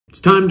It's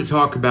time to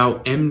talk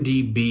about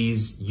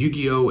MDB's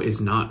Yu-Gi-Oh!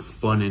 Is Not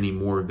Fun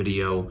Anymore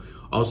video.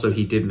 Also,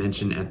 he did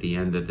mention at the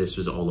end that this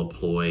was all a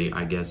ploy,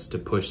 I guess, to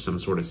push some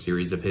sort of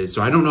series of his.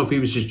 So I don't know if he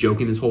was just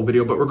joking this whole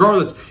video, but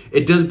regardless,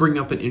 it does bring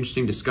up an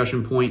interesting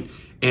discussion point.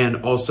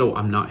 And also,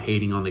 I'm not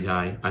hating on the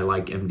guy. I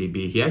like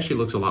MDB. He actually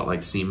looks a lot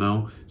like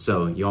Simo.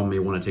 So y'all may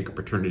want to take a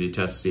paternity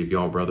test to see if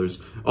y'all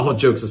brothers. All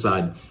jokes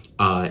aside,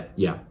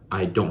 yeah,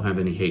 I don't have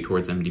any hate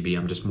towards MDB.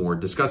 I'm just more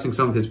discussing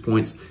some of his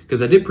points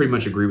because I did pretty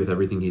much agree with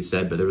everything he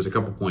said, but there was a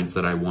couple points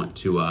that I want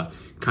to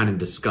kind of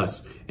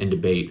discuss and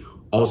debate.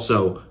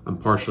 Also, I'm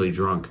partially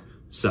drunk,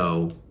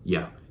 so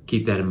yeah,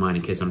 keep that in mind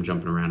in case I'm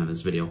jumping around in this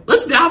video.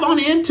 Let's dive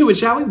on into it,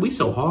 shall we? We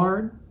so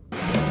hard.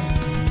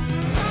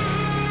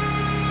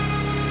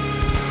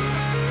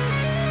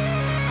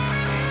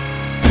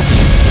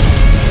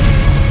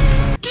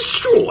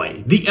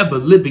 Destroy the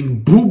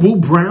ever-living Boo-Boo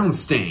Brown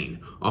Stain.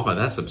 Off of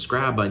that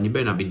subscribe button, you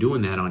better not be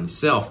doing that on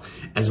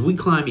yourself as we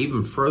climb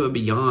even further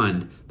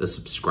beyond the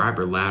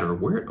subscriber ladder.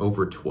 We're at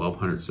over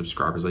 1,200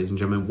 subscribers, ladies and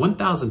gentlemen,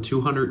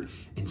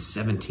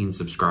 1,217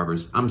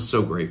 subscribers. I'm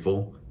so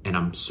grateful and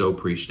I'm so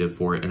appreciative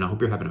for it. And I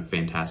hope you're having a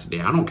fantastic day.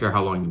 I don't care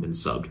how long you've been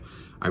subbed.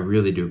 I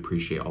really do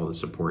appreciate all the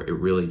support. It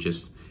really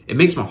just, it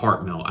makes my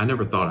heart melt. I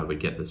never thought I would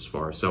get this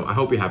far. So I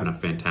hope you're having a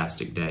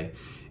fantastic day.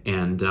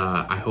 And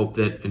I hope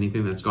that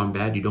anything that's gone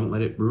bad, you don't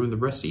let it ruin the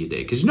rest of your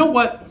day. Because you know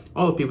what?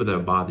 All the people that are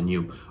bothering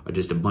you are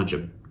just a bunch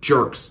of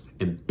jerks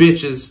and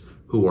bitches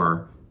who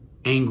are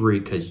angry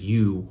because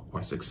you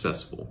are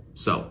successful.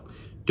 So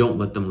don't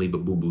let them leave a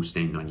boo-boo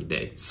stain on your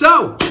day.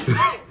 So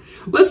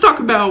let's talk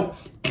about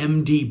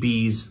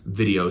MDB's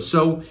video.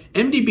 So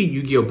MDB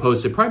Yu-Gi-Oh!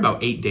 Posted probably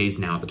about 8 days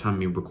now at the time of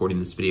me recording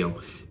this video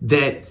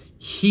that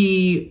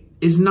he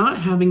is not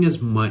having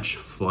as much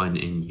fun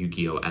in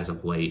Yu-Gi-Oh! As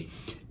of late.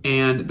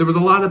 And there was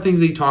a lot of things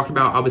that he talked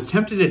about. I was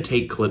tempted to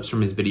take clips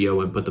from his video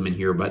and put them in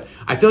here, but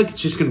I feel like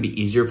it's just going to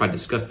be easier if I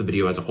discuss the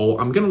video as a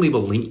whole. I'm going to leave a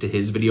link to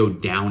his video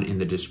down in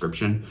the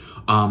description.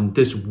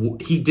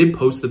 He did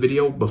post the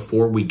video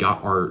before we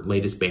got our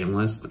latest ban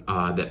list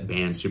that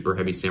banned Super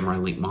Heavy Samurai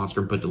Link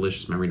Monster, put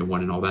Delicious Memory to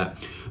 1 and all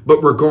that.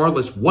 But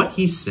regardless, what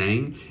he's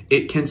saying,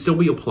 it can still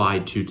be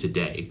applied to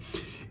today.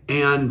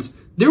 And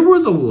there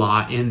was a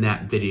lot in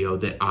that video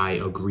that I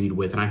agreed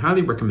with, and I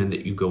highly recommend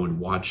that you go and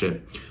watch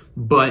it.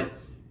 But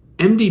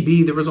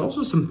MDB, there was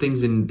also some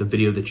things in the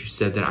video that you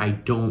said that I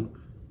don't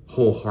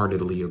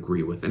wholeheartedly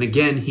agree with. And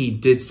again, he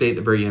did say at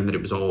the very end that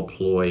it was all a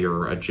ploy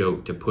or a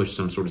joke to push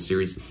some sort of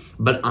series.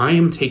 But I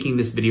am taking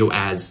this video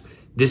as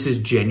this is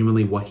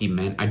genuinely what he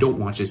meant. I don't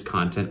watch his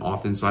content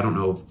often, so I don't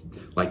know if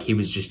like he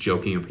was just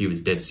joking or if he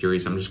was dead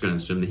serious. I'm just going to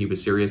assume that he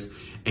was serious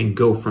and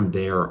go from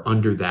there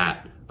under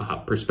that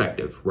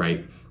perspective,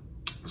 right?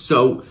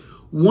 So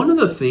one of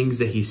the things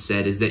that he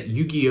said is that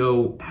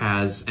Yu-Gi-Oh!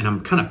 Has, and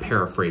I'm kind of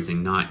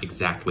paraphrasing, not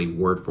exactly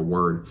word for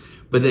word,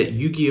 but that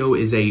Yu-Gi-Oh!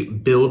 Is a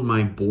build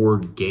my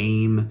board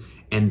game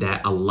and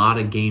that a lot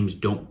of games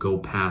don't go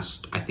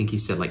past, I think he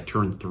said like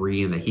turn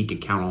 3, and that he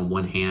could count on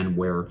one hand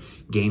where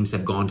games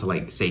have gone to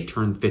like, say,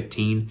 turn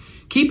 15.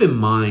 Keep in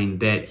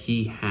mind that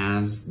he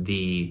has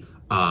the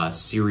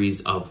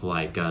series of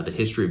like the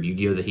history of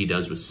Yu-Gi-Oh! That he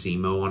does with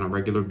Simo on a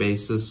regular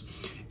basis.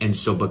 And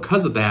so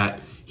because of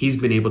that, he's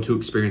been able to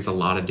experience a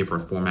lot of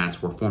different formats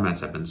where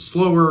formats have been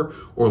slower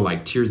or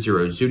like Tier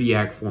 0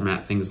 Zodiac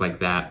format, things like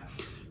that,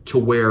 to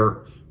where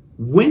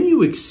when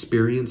you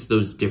experience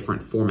those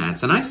different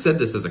formats, and I said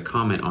this as a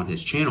comment on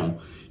his channel,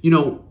 you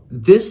know,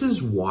 this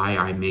is why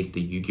I make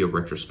the Yu-Gi-Oh!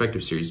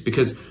 Retrospective series,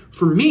 because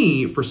for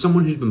me, for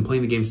someone who's been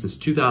playing the game since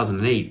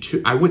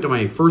 2008, I went to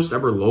my first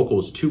ever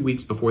locals 2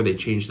 weeks before they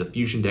changed the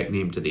Fusion deck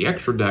name to the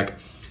Extra deck,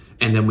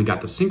 and then we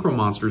got the Synchro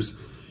Monsters.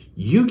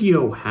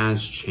 Yu-Gi-Oh!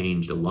 Has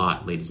changed a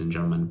lot, ladies and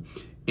gentlemen.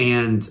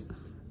 And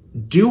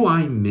do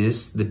I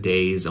miss the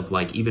days of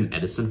like even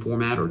Edison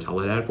format or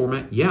Teledad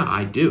format? Yeah,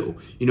 I do.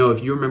 You know,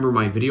 if you remember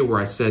my video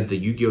where I said the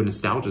Yu-Gi-Oh!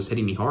 Nostalgia is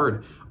hitting me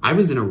hard, I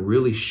was in a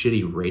really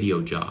shitty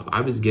radio job.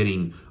 I was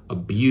getting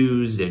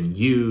abused and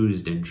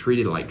used and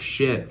treated like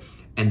shit.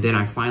 And then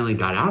I finally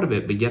got out of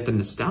it, but yet the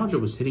nostalgia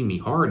was hitting me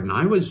hard and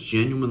I was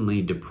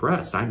genuinely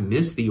depressed. I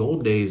missed the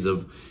old days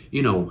of,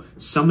 you know,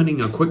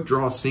 summoning a quick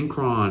draw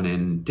synchron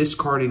and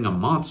discarding a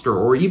monster,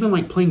 or even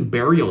like playing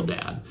Burial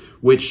Dad,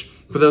 which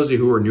for those of you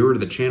who are newer to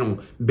the channel,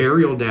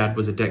 Burial Dad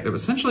was a deck that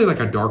was essentially like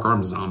a Dark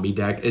Arm zombie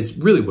deck. It's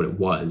really what it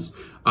was.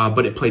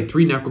 But it played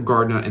 3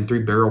 Necrogardna and 3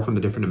 Burial from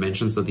the different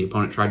dimensions. So if the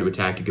opponent tried to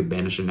attack, you could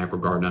banish a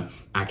Necrogardna,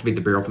 activate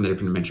the Burial from the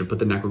different dimension, put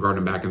the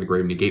Necrogardna back in the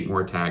grave, negate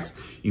more attacks.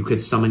 You could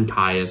summon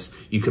Caius.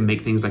 You could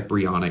make things like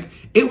Brionic.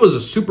 It was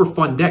a super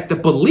fun deck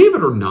that, believe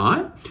it or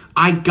not,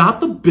 I got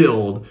the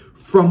build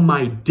from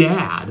my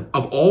dad,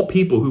 of all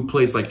people, who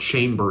plays like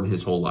Chainburn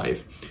his whole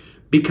life,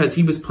 because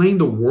he was playing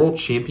the World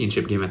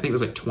Championship game. I think it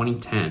was like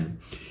 2010.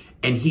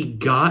 And he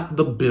got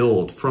the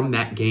build from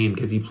that game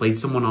because he played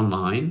someone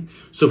online.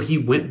 So he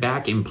went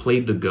back and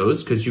played the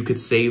Ghost, because you could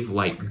save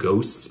like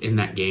ghosts in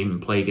that game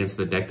and play against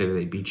the deck that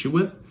they beat you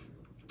with.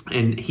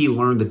 And he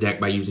learned the deck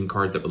by using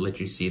cards that would let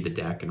you see the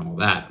deck and all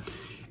that.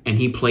 And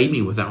he played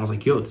me with it. I was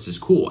like, yo, this is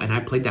cool. And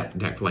I played that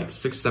deck for like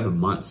 6-7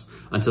 months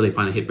until they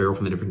finally hit Barrel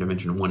from the Different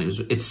Dimension 1.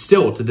 It's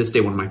still, to this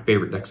day, one of my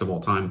favorite decks of all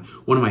time.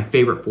 One of my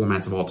favorite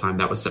formats of all time.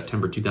 That was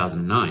September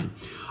 2009.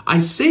 I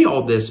say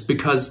all this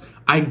because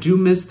I do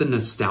miss the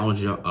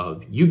nostalgia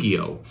of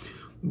Yu-Gi-Oh!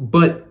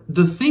 But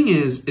the thing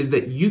is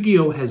that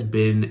Yu-Gi-Oh! Has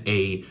been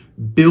a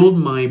build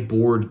my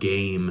board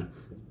game,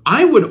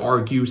 I would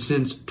argue,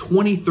 since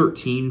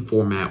 2013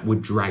 format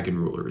with Dragon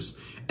Rulers.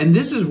 And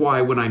this is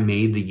why when I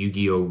made the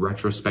Yu-Gi-Oh!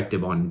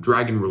 Retrospective on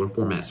Dragon Ruler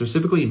format,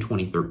 specifically in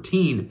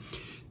 2013,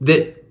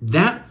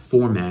 that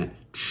format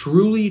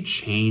truly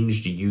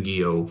changed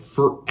Yu-Gi-Oh!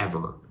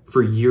 Forever,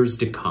 for years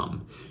to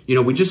come. You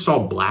know, we just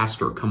saw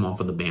Blaster come off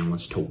of the ban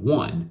list to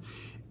 1.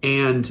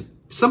 And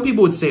some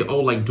people would say, oh,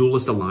 like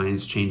Duelist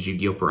Alliance changed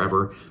Yu-Gi-Oh!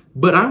 Forever.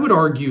 But I would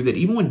argue that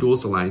even when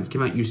Duelist Alliance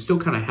came out, you still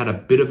kind of had a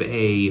bit of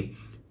a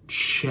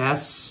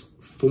chess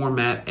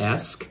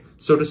format-esque,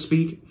 so to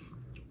speak,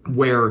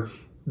 where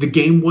the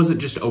game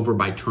wasn't just over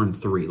by turn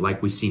 3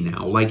 like we see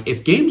now. Like,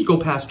 if games go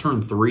past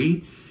turn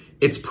 3,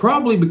 it's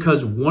probably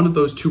because one of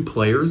those two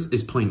players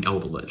is playing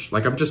Eldritch.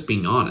 Like, I'm just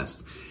being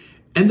honest.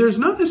 And there's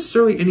not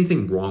necessarily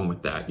anything wrong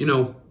with that. You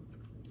know,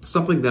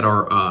 something that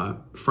our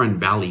friend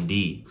Valley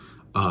D,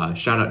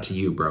 shout out to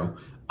you, bro,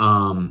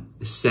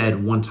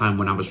 said one time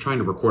when I was trying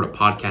to record a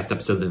podcast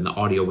episode and the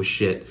audio was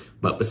shit.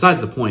 But besides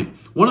the point,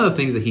 one of the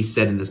things that he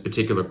said in this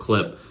particular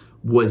clip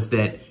was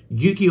that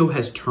Yu-Gi-Oh!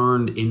 Has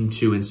turned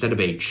into, instead of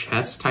a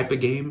chess type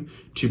of game,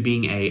 to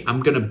being a,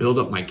 I'm going to build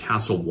up my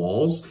castle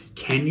walls.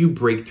 Can you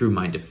break through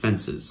my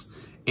defenses?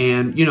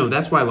 And, you know,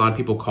 that's why a lot of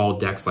people call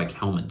decks like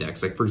helmet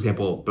decks. Like, for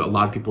example, a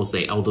lot of people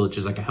say Eldritch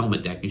is like a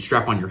helmet deck. You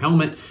strap on your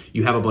helmet,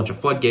 you have a bunch of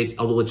floodgates,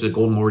 Eldritch is a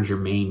Golden Lord, your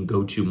main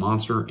go-to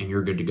monster, and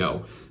you're good to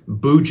go.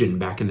 Bujin,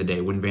 back in the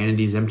day, when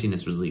Vanity's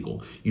Emptiness was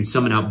legal. You'd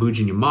summon out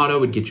Bujin Yamato,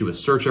 it'd get you a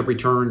search every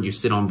turn, you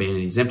sit on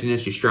Vanity's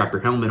Emptiness, you strap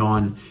your helmet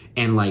on,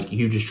 and, like,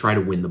 you just try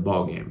to win the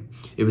ball game.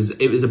 It was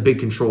a big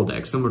control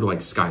deck, similar to,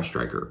 like, Sky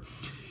Striker.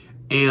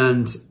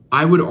 And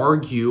I would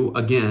argue,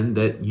 again,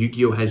 that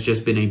Yu-Gi-Oh! Has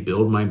just been a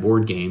build my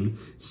board game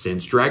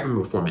since Dragon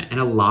Ball format. And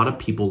a lot of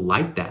people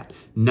like that.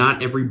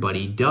 Not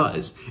everybody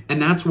does.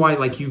 And that's why,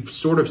 like, you've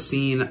sort of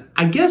seen,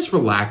 I guess for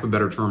lack of a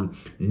better term,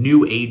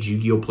 new age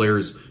Yu-Gi-Oh!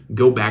 Players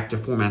go back to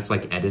formats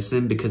like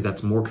Edison because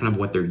that's more kind of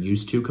what they're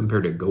used to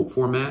compared to GOAT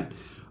format.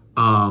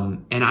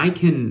 And I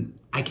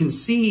can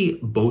see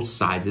both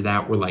sides of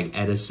that, where like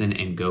Edison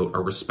and GOAT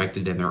are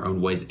respected in their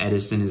own ways.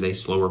 Edison is a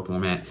slower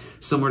format,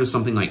 similar to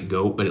something like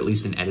GOAT, but at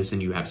least in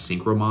Edison you have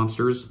synchro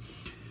monsters.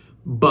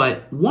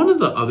 But one of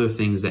the other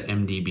things that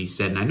MDB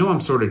said, and I know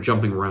I'm sort of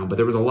jumping around, but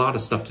there was a lot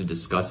of stuff to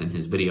discuss in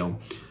his video.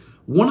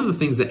 One of the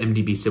things that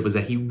MDB said was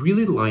that he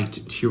really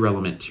liked Tier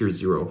Element Tier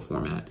 0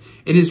 format.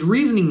 And his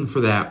reasoning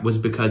for that was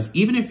because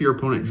even if your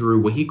opponent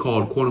drew what he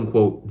called, quote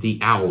unquote, the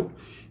out,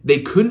 they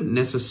couldn't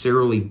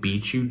necessarily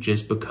beat you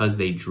just because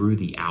they drew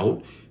the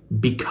out,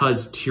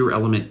 because Tier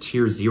Element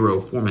Tier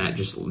 0 format,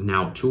 just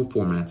now 2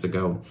 formats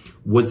ago,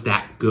 was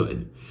that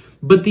good.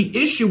 But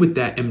the issue with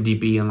that,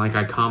 MDB, and like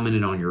I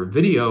commented on your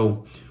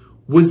video,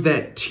 was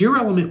that Tier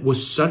Element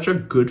was such a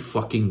good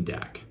fucking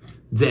deck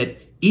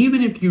that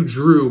even if you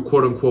drew,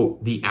 quote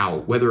unquote, the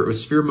out, whether it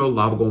was Sphere Mode,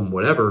 Lava Golem,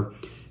 whatever,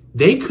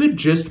 they could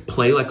just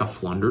play like a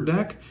Flunder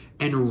deck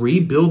and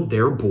rebuild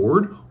their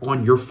board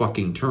on your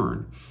fucking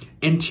turn.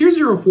 And Tier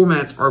 0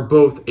 formats are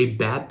both a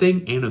bad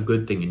thing and a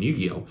good thing in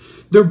Yu-Gi-Oh!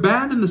 They're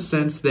bad in the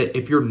sense that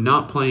if you're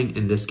not playing,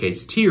 in this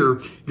case,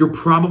 Tier, you're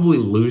probably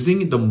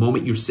losing the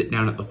moment you sit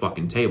down at the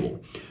fucking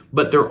table.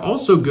 But they're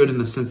also good in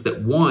the sense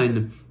that,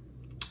 one,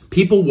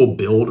 people will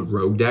build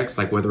rogue decks,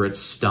 like whether it's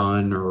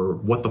Stun or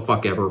what the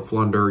fuck ever,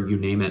 Flunder, you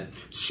name it,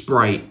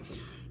 Sprite,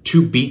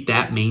 to beat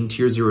that main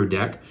Tier 0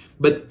 deck.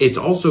 But it's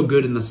also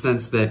good in the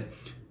sense that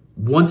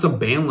once a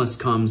ban list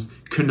comes,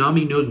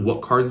 Konami knows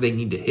what cards they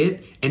need to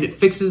hit, and it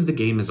fixes the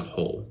game as a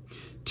whole.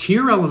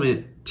 Tier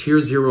Element Tier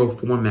 0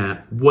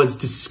 format was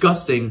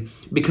disgusting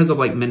because of,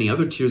 like many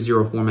other Tier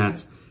 0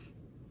 formats.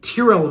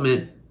 Tier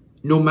Element,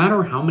 no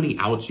matter how many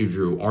outs you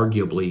drew,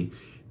 arguably,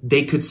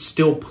 they could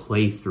still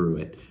play through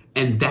it.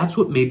 And that's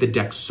what made the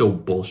deck so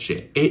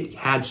bullshit. It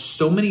had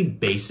so many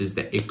bases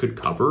that it could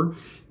cover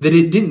that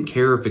it didn't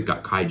care if it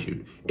got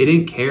kaiju'd. It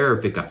didn't care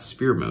if it got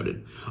sphere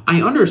moded.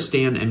 I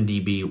understand,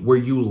 MDB, where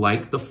you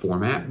like the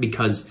format,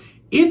 because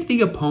if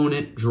the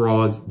opponent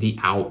draws the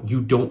out,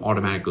 you don't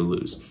automatically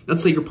lose.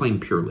 Let's say you're playing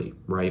Purely,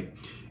 right?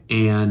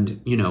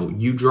 And, you know,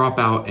 you drop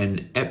out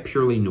an Et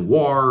Purely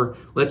Noir.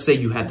 Let's say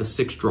you had the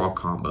 6 draw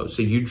combo.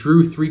 So you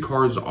drew 3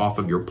 cards off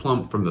of your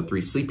plump from the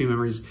 3 sleeping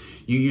memories.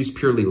 You use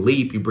Purely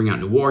Leap, you bring out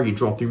Noir, you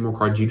draw 3 more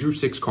cards, you drew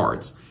 6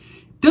 cards.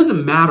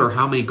 Doesn't matter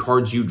how many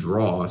cards you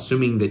draw,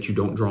 assuming that you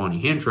don't draw any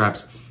hand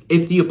traps.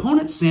 If the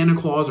opponent's Santa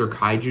Claus or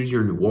Kaiju's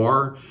your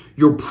Noir,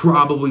 you're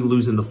probably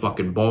losing the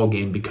fucking ball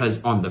game,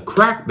 because on the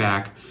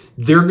crackback,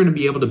 they're going to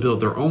be able to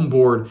build their own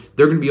board.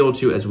 They're going to be able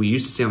to, as we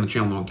used to say on the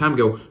channel a long time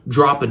ago,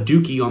 drop a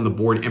dookie on the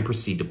board and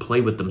proceed to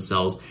play with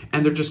themselves,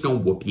 and they're just going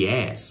to whoop your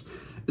ass.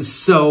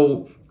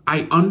 So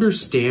I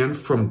understand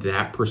from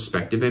that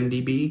perspective,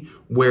 MDB,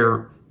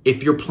 where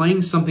if you're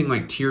playing something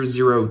like tier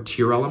 0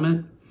 tier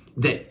element,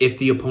 that if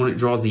the opponent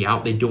draws the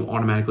out, they don't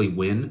automatically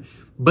win.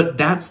 But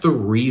that's the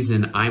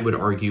reason I would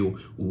argue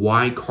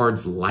why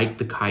cards like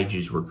the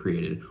Kaijus were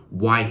created,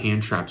 why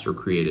hand traps were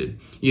created.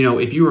 You know,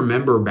 if you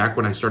remember back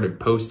when I started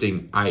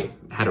posting, I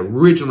had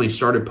originally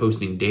started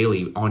posting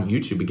daily on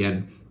YouTube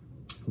again.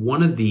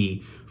 One of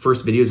the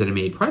first videos that I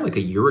made, probably like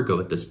a year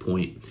ago at this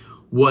point,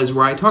 was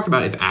where I talked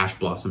about if Ash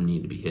Blossom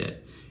needed to be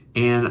hit.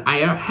 And I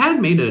had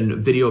made a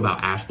video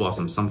about Ash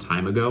Blossom some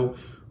time ago,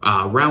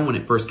 around when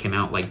it first came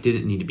out, like,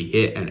 didn't need to be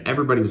hit. And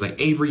everybody was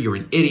like, Avery, you're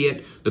an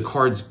idiot. The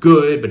card's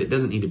good, but it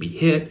doesn't need to be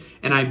hit.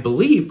 And I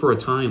believe for a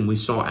time we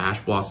saw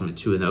Ash Blossom at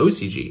 2 in the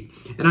OCG.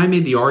 And I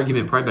made the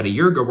argument probably about a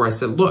year ago where I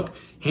said, look,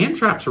 hand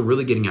traps are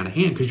really getting out of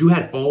hand because you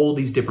had all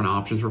these different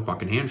options for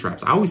fucking hand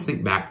traps. I always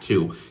think back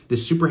to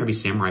this Super Heavy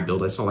Samurai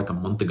build I saw like a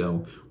month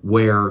ago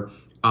where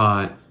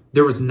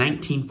there was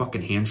 19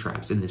 fucking hand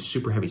traps in this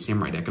Super Heavy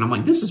Samurai deck. And I'm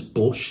like, this is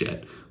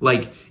bullshit.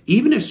 Like,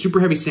 even if Super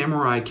Heavy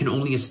Samurai can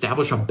only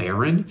establish a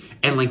Baron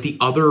and like the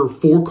other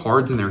 4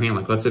 cards in their hand,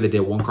 like let's say they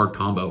did a 1-card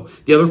combo,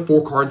 the other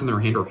 4 cards in their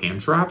hand are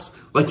hand traps,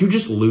 like you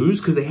just lose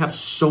because they have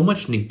so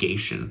much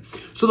negation.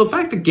 So the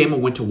fact that Gamma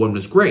went to 1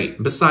 was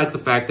great, besides the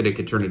fact that it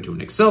could turn into an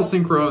Excel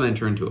Synchro and then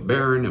turn into a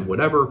Baron and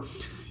whatever,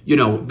 you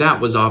know,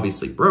 that was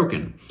obviously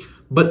broken.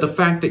 But the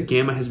fact that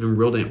Gamma has been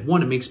reeled in at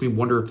 1, it makes me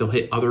wonder if they'll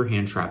hit other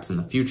hand traps in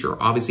the future.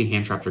 Obviously,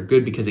 hand traps are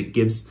good because it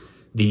gives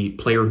the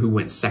player who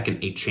went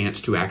second a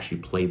chance to actually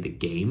play the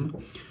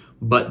game.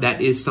 But that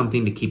is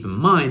something to keep in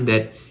mind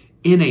that,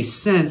 in a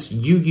sense,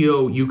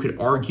 Yu-Gi-Oh! You could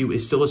argue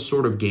is still a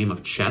sort of game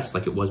of chess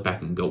like it was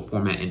back in GOAT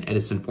format and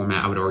Edison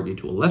format. I would argue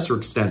to a lesser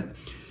extent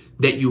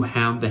that you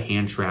have the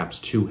hand traps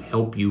to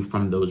help you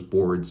from those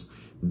boards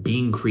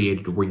being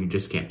created where you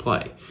just can't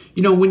play.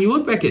 You know, when you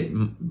look back at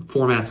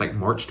formats like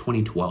March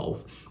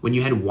 2012, when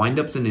you had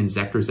windups and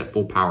injectors at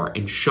full power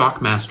and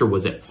Shockmaster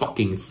was at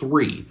fucking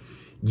 3.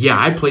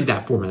 Yeah, I played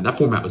that format. That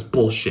format was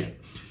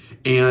bullshit.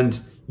 And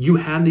you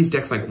had these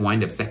decks like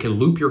windups that could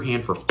loop your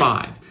hand for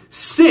 5.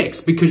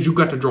 6, because you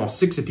got to draw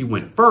 6 if you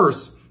went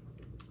first.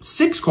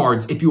 6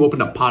 cards if you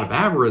opened up Pot of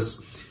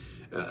Avarice.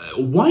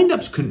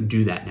 Windups couldn't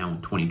do that now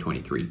in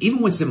 2023,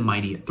 even with Sim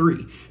Mighty at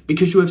 3,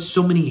 because you have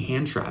so many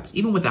hand traps.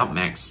 Even without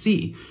Max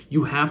C,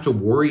 you have to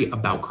worry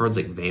about cards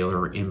like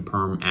Valor,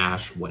 Imperm,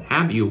 Ash, what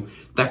have you,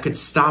 that could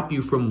stop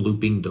you from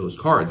looping those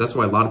cards. That's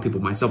why a lot of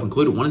people, myself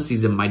included, want to see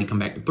Sim Mighty come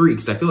back to 3,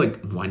 because I feel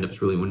like windups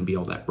really wouldn't be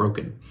all that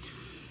broken.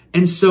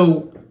 And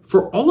so,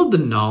 for all of the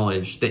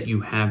knowledge that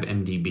you have,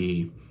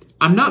 MDB,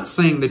 I'm not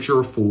saying that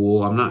you're a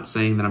fool. I'm not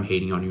saying that I'm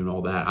hating on you and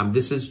all that.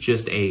 This is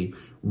just a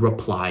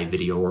reply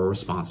video or a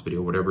response video,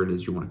 whatever it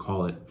is you want to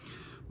call it.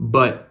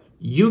 But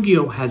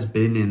Yu-Gi-Oh! Has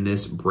been in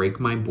this break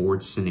my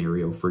board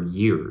scenario for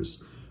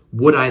years.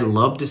 Would I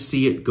love to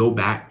see it go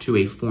back to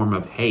a form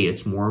of, hey,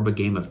 it's more of a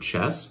game of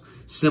chess,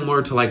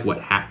 similar to like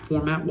what Hat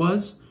format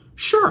was?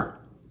 Sure,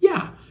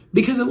 yeah.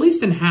 Because at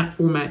least in Hat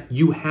format,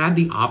 you had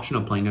the option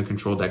of playing a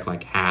control deck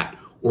like Hat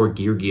or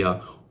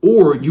Yugioh,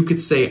 or you could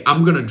say,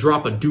 I'm going to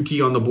drop a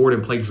Dookie on the board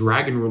and play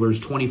Dragon Ruler's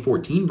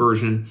 2014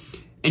 version,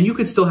 and you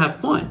could still have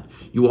fun.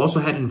 You also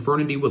had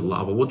Infernity with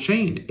Lavable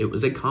Chain. It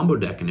was a combo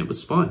deck, and it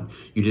was fun.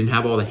 You didn't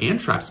have all the hand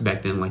traps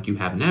back then like you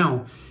have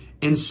now.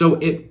 And so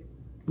it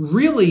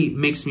really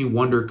makes me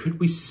wonder, could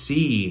we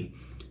see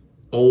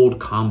old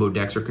combo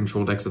decks or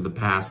control decks of the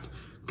past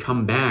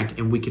come back,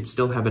 and we could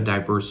still have a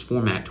diverse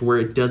format to where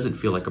it doesn't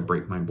feel like a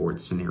break my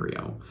board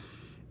scenario?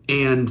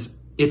 And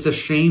it's a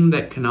shame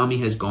that Konami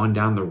has gone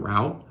down the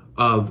route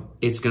of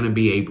it's going to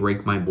be a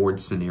break my board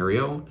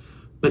scenario,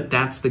 but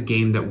that's the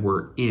game that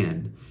we're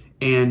in.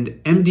 And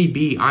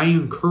MDB, I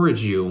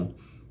encourage you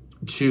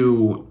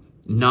to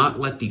not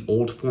let the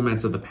old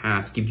formats of the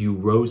past give you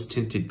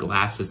rose-tinted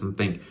glasses and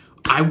think,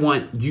 I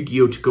want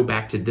Yu-Gi-Oh! To go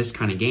back to this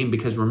kind of game,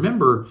 because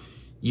remember,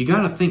 you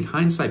got to think,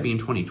 hindsight being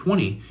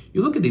 2020,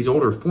 you look at these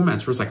older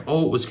formats where it's like,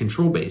 oh, it was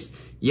control-based.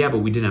 Yeah, but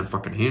we didn't have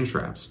fucking hand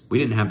traps. We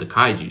didn't have the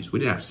Kaijus. We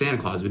didn't have Santa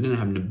Claus. We didn't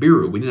have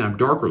Nibiru. We didn't have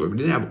Dark Ruler. We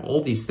didn't have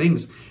all these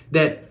things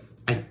that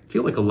I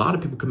feel like a lot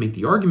of people can make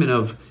the argument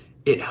of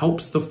it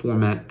helps the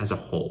format as a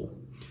whole.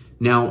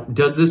 Now,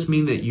 does this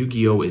mean that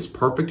Yu-Gi-Oh! Is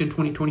perfect in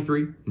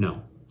 2023?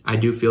 No. I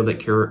do feel that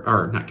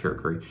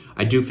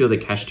I do feel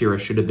that Kashtira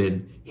should have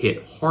been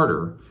hit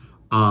harder.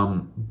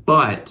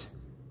 But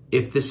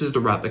if this is the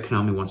route that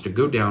Konami wants to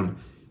go down,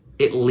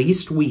 at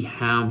least we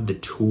have the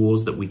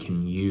tools that we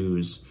can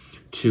use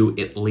to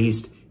at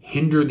least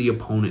hinder the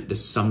opponent to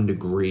some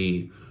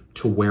degree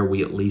to where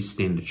we at least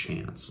stand a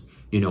chance.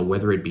 You know,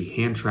 whether it be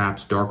hand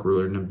traps, Dark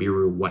Ruler,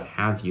 Nibiru, what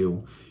have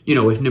you. You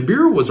know, if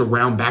Nibiru was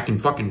around back in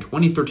fucking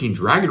 2013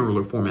 Dragon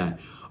Ruler format,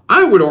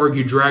 I would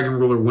argue Dragon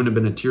Ruler wouldn't have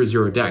been a tier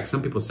 0 deck.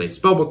 Some people say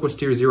Spellbook was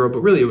tier 0, but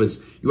really it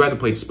was, you either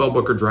played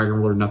Spellbook or Dragon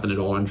Ruler, nothing at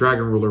all. And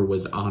Dragon Ruler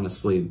was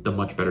honestly the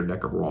much better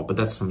deck overall, but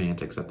that's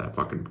semantics at that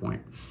fucking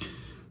point.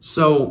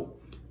 So,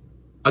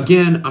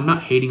 again, I'm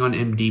not hating on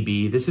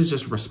MDB. This is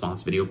just a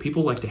response video.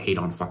 People like to hate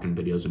on fucking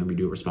videos whenever you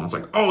do a response.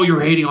 Like, oh,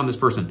 you're hating on this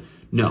person.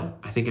 No,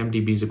 I think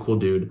MDB is a cool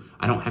dude.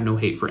 I don't have no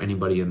hate for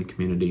anybody in the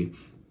community.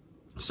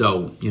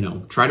 So, you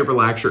know, try to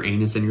relax your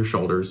anus and your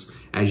shoulders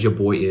as your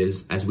boy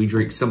is, as we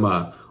drink some,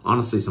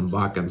 honestly, some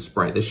vodka and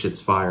Sprite. This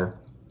shit's fire.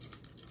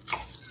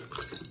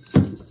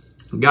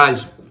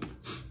 Guys,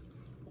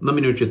 let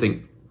me know what you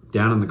think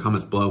down in the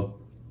comments below.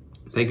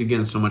 Thank you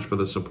again so much for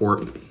the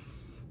support.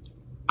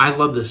 I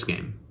love this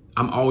game.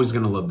 I'm always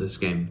going to love this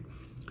game.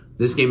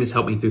 This game has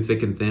helped me through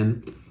thick and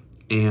thin,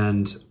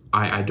 and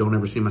I don't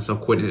ever see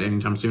myself quitting it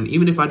anytime soon.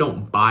 Even if I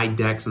don't buy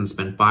decks and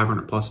spend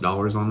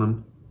 $500+ on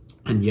them,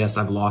 and yes,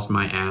 I've lost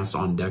my ass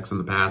on decks in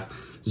the past.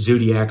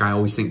 Zodiac, I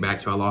always think back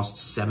to, I lost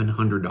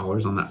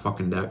 $700 on that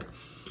fucking deck.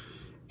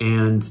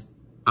 And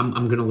I'm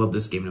going to love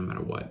this game no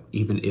matter what,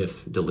 even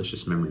if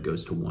Delicious Memory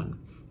goes to 1.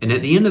 And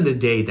at the end of the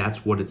day,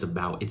 that's what it's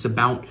about. It's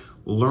about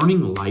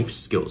learning life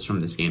skills from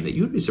this game that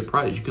you'd be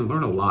surprised. You can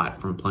learn a lot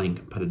from playing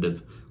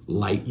competitive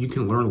life. You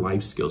can learn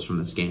life skills from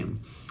this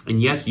game.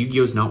 And yes,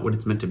 Yu-Gi-Oh! Is not what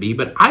it's meant to be,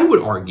 but I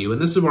would argue,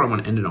 and this is what I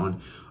want to end it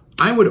on,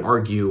 I would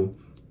argue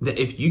that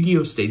if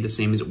Yu-Gi-Oh! Stayed the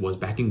same as it was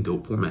back in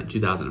GOAT format in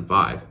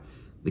 2005,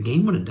 the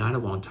game would have died a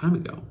long time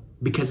ago.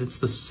 Because it's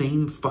the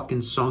same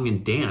fucking song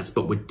and dance,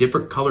 but with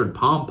different colored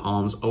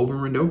pom-poms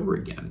over and over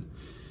again.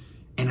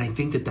 And I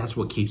think that that's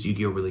what keeps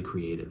Yu-Gi-Oh! Really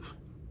creative.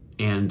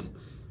 And,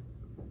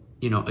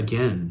 you know,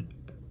 again,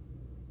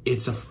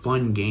 it's a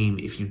fun game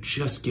if you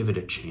just give it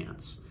a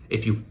chance.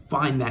 If you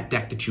find that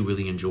deck that you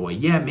really enjoy.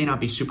 Yeah, it may not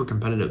be super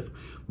competitive,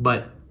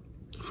 but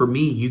for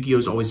me, Yu-Gi-Oh!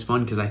 Is always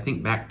fun because I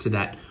think back to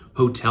that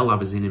hotel I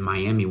was in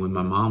Miami when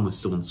my mom was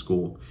still in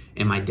school.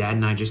 And my dad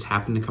and I just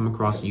happened to come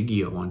across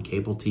Yu-Gi-Oh! On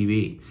cable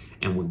TV.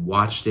 And we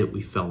watched it,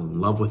 we fell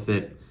in love with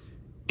it.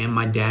 And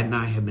my dad and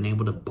I have been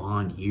able to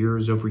bond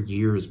years over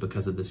years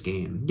because of this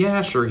game.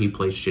 Yeah, sure, he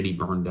plays shitty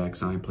burn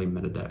decks and I play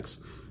meta decks.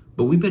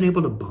 But we've been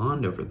able to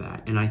bond over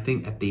that. And I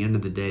think at the end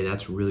of the day,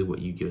 that's really what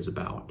Yu-Gi-Oh! Is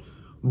about.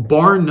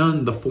 Bar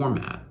none the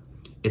format.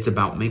 It's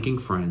about making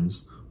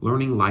friends,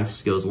 learning life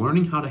skills,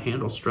 learning how to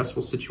handle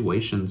stressful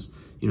situations,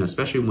 you know,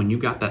 especially when you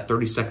got that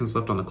 30 seconds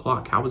left on the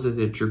clock. How is it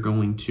that you're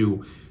going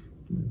to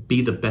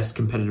be the best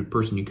competitive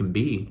person you can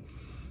be?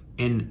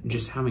 And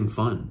just having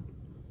fun.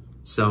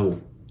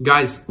 So,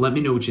 guys, let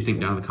me know what you think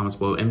down in the comments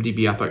below.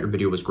 MDB, I thought your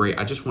video was great.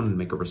 I just wanted to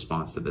make a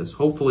response to this.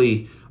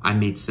 Hopefully, I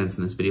made sense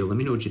in this video. Let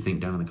me know what you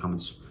think down in the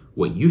comments,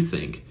 what you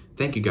think.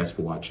 Thank you guys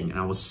for watching, and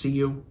I will see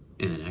you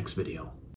in the next video.